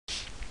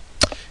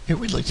Here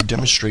we'd like to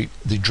demonstrate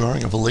the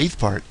drawing of a lathe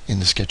part in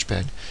the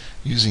SketchPad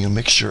using a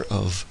mixture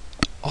of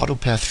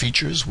AutoPath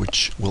features,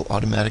 which will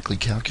automatically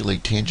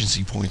calculate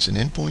tangency points and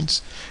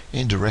endpoints,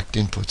 and direct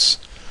inputs.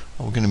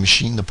 We're going to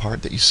machine the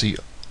part that you see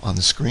on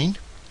the screen,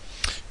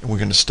 and we're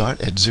going to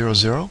start at 0,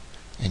 0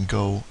 and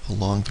go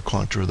along the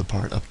contour of the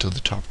part up to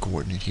the top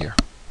coordinate here.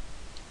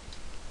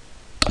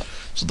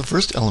 So the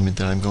first element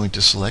that I'm going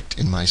to select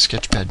in my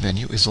SketchPad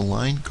menu is a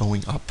line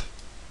going up.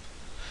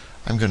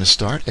 I'm going to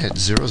start at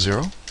 0,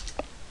 0,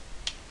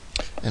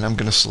 and I'm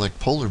going to select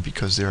polar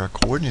because there are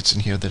coordinates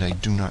in here that I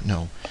do not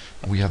know.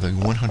 We have a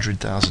 100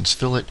 thousandths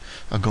fillet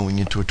going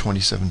into a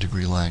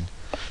 27-degree line.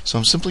 So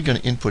I'm simply going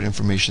to input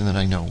information that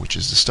I know, which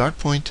is the start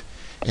point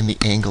and the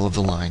angle of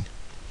the line.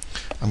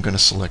 I'm going to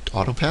select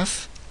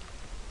AutoPath.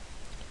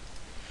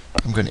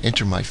 I'm going to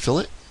enter my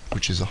fillet,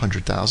 which is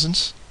 100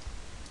 thousandths,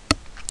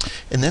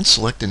 and then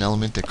select an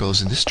element that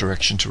goes in this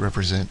direction to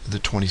represent the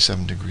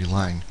 27-degree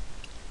line.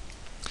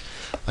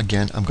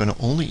 Again, I'm going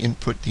to only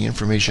input the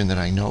information that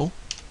I know,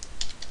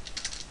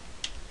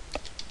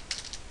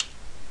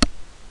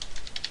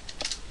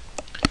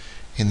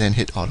 and then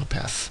hit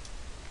AutoPath.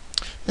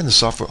 And the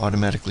software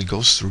automatically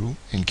goes through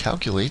and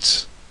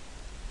calculates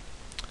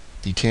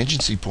the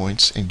tangency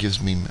points and gives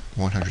me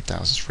 100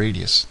 thousandths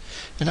radius.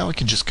 And now I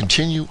can just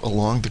continue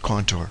along the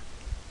contour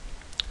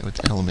with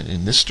the element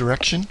in this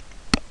direction.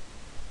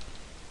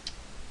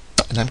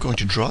 And I'm going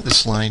to draw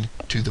this line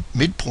to the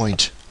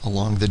midpoint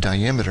along the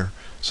diameter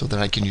so that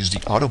I can use the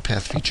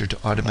AutoPath feature to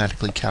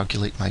automatically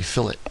calculate my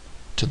fillet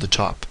to the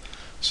top.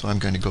 So I'm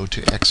going to go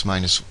to x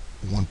minus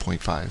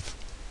 1.5.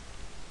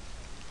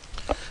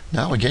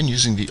 Now again,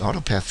 using the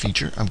AutoPath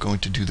feature, I'm going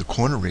to do the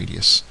corner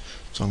radius.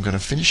 So I'm going to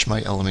finish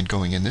my element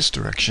going in this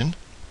direction.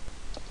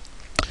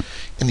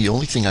 And the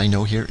only thing I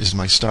know here is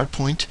my start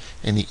point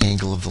and the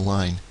angle of the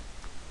line.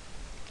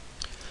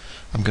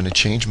 I'm going to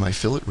change my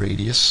fillet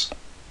radius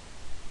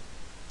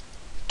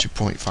to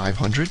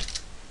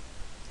 0.500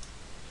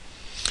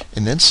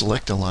 and then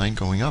select a line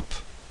going up.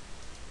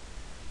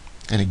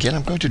 And again,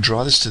 I'm going to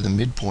draw this to the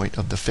midpoint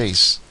of the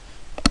face.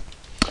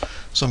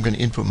 So I'm going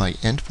to input my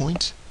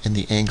endpoint and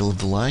the angle of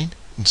the line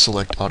and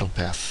select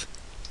AutoPath.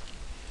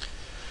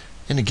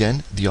 And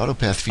again, the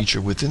AutoPath feature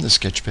within the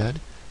SketchPad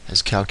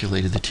has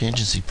calculated the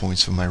tangency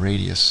points for my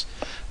radius.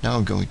 Now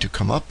I'm going to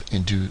come up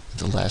and do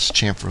the last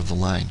chamfer of the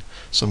line.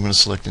 So I'm going to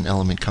select an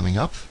element coming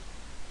up,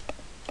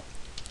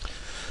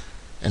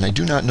 and I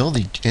do not know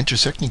the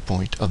intersecting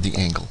point of the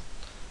angle,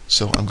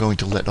 so I'm going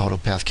to let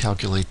AutoPath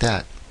calculate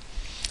that.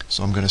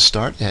 So I'm going to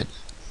start at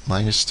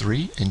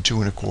 -3 and 2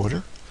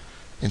 1/4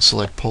 and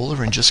select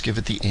polar and just give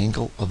it the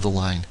angle of the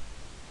line.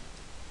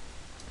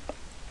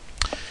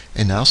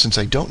 And now, since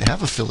I don't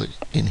have a fillet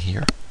in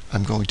here,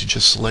 I'm going to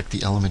just select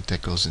the element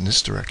that goes in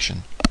this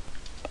direction.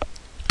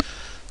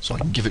 So I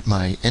can give it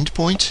my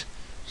endpoint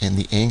and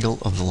the angle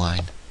of the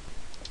line.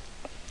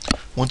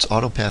 Once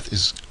AutoPath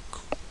is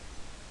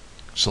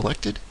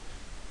selected,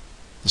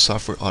 the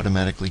software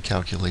automatically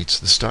calculates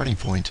the starting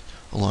point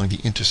along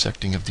the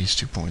intersecting of these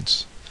two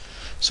points.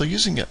 So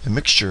using a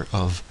mixture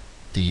of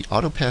the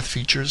AutoPath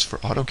features for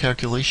auto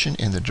calculation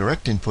and the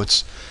direct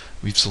inputs,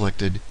 we've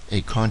selected a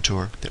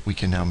contour that we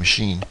can now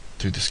machine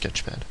through the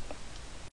SketchPad.